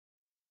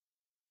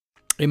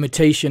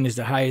imitation is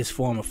the highest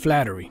form of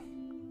flattery,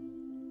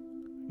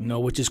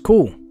 which is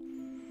cool,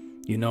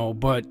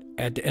 but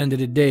at the end of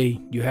the day,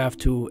 you have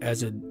to,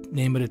 as the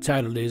name of the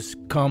title is,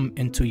 come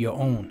into your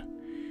own.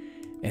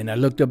 And I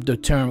looked up the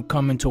term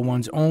come into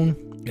one's own.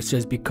 It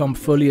says become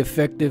fully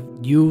effective,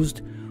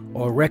 used,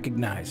 or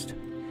recognized.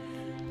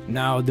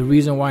 Now, the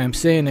reason why I'm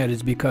saying that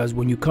is because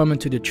when you come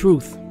into the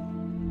truth,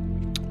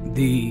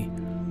 the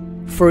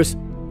first,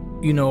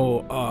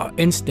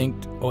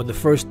 instinct, or the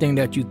first thing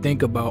that you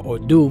think about or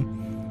do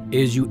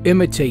is you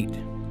imitate,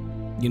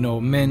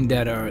 men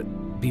that are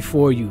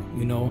before you,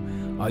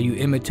 you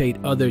imitate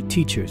other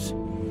teachers,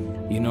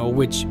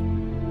 which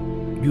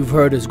you've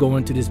heard us go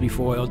into this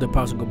before. Elder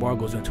Apostle Gabar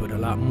goes into it a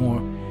lot more,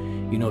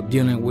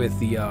 dealing with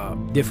the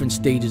different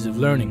stages of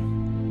learning.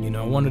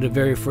 One of the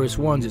very first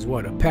ones is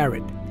what? A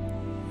parrot.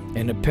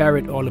 And the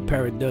parrot, all the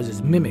parrot does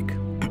is mimic.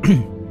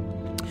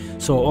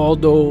 So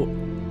although,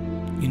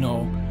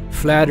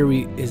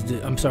 flattery is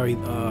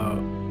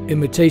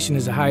imitation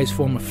is the highest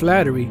form of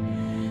flattery,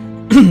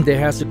 there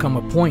has to come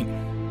a point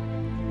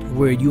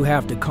where you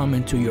have to come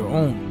into your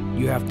own.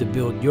 You have to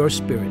build your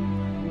spirit.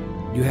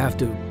 You have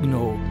to,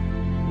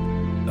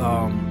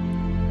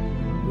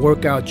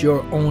 work out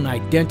your own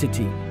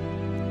identity,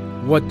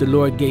 what the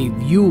Lord gave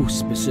you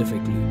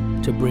specifically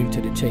to bring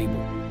to the table.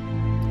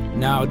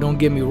 Now, don't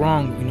get me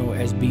wrong,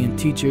 as being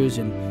teachers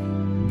and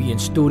being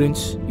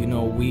students,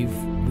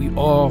 we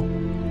all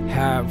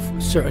have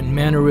certain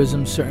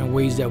mannerisms, certain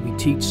ways that we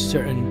teach,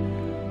 certain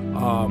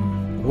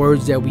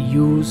words that we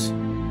use,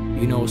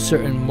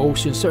 certain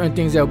motions, certain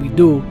things that we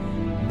do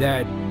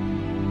that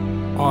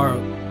are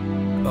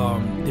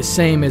the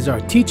same as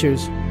our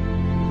teachers,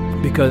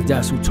 because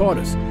that's who taught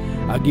us.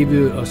 I'll give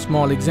you a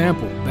small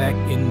example. Back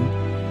in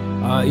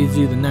it's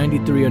either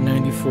 93 or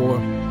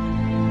 94,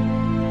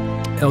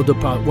 Elder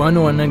Apostle, well, I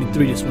know in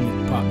 93 that's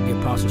when the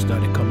Apostle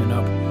started coming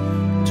up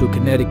to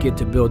Connecticut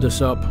to build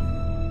us up.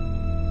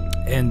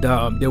 And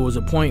there was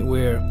a point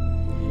where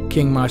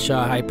King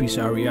Masha, High Priest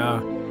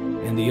Ariah,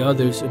 and the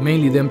others,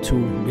 mainly them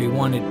two, they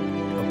wanted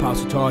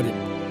Apostle Tar to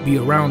be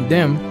around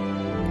them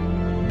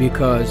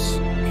because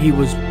he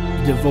was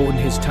devoting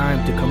his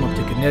time to come up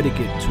to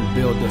Connecticut to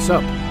build us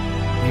up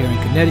here in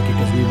Connecticut,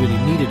 because we really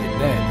needed it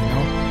bad,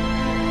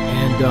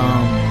 And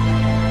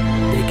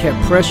they kept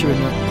pressuring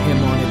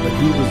him on it, but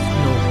he was,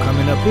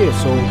 coming up here.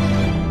 So,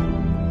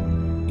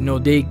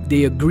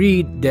 they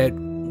agreed that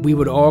we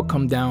would all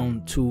come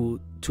down to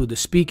the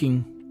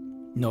speaking,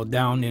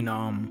 down in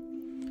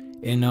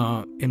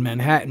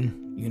Manhattan.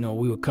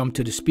 We would come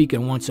to the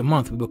speaking once a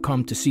month. We would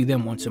come to see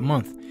them once a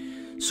month.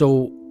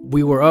 So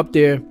we were up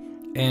there,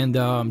 and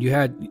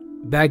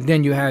back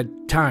then you had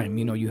time.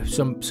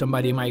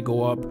 Somebody might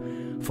go up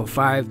for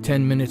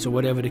 5-10 minutes or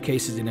whatever the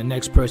case is, and the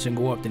next person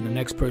go up, then the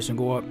next person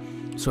go up.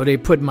 So they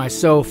put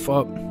myself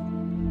up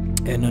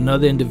and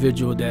another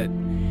individual that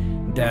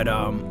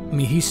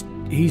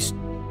he's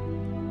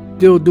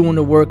still doing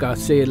the work, I'll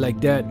say it like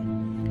that,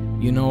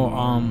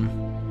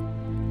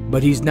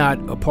 but he's not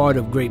a part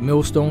of Great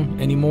Millstone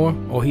anymore,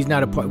 or he's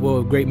not a part.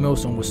 Well, Great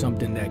Millstone was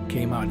something that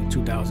came out in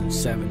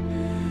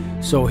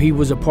 2007, so he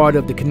was a part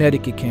of the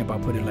Connecticut camp, I'll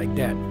put it like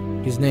that.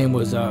 His name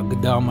was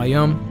Gadal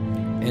Mayum,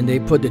 and they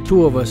put the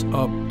two of us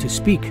up to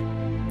speak,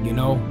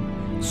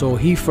 So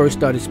he first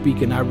started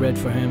speaking, I read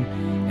for him,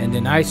 and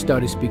then I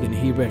started speaking, and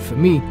he read for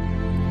me.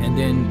 And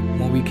then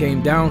when we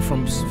came down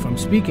from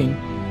speaking,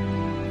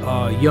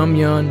 Yum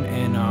Yun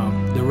and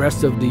the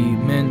rest of the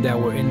men that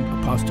were in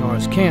Apostle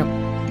Tar's camp,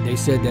 they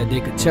said that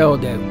they could tell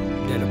that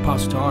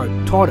Apostle Tar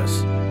taught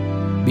us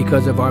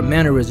because of our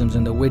mannerisms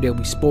and the way that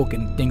we spoke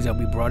and things that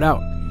we brought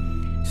out.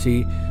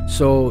 See,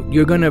 so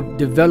you're going to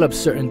develop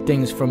certain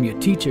things from your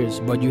teachers,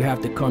 but you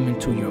have to come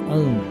into your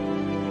own.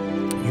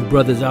 You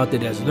brothers out there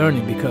that's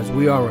learning, because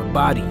we are a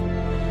body,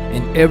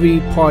 and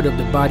every part of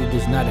the body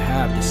does not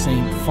have the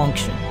same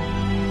function.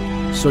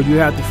 So you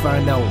have to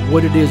find out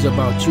what it is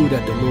about you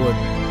that the Lord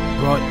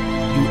brought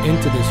you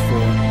into this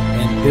for,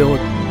 and build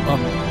up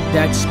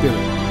that spirit,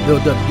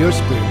 build up your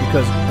spirit,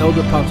 because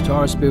Elder Apostle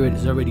Tar's spirit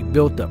is already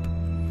built up.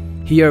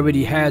 He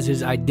already has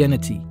his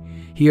identity.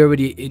 He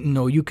already,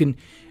 you can,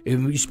 if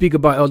you speak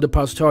about Elder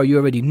Apostle Tar, you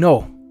already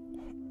know.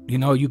 You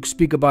can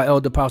speak about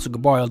Elder Apostle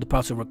Gabar, Elder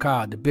Apostle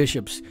Rakad, the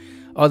bishops,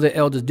 other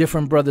elders,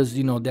 different brothers,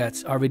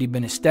 that's already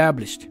been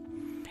established.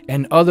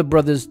 And other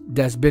brothers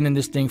that's been in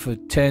this thing for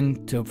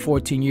 10 to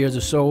 14 years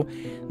or so,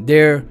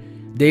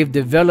 they've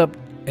developed,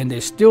 and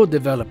they're still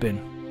developing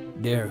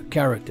their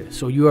character.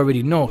 So you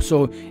already know.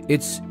 So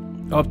it's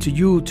up to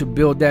you to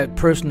build that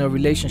personal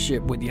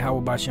relationship with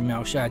Yahweh B'Shem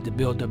Yahushua, to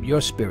build up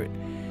your spirit.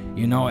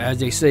 As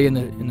they say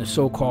in the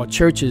so-called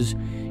churches,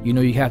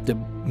 you have to,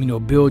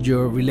 build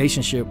your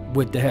relationship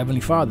with the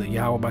Heavenly Father,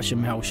 Yahweh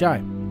B'Shem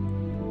Yahushua.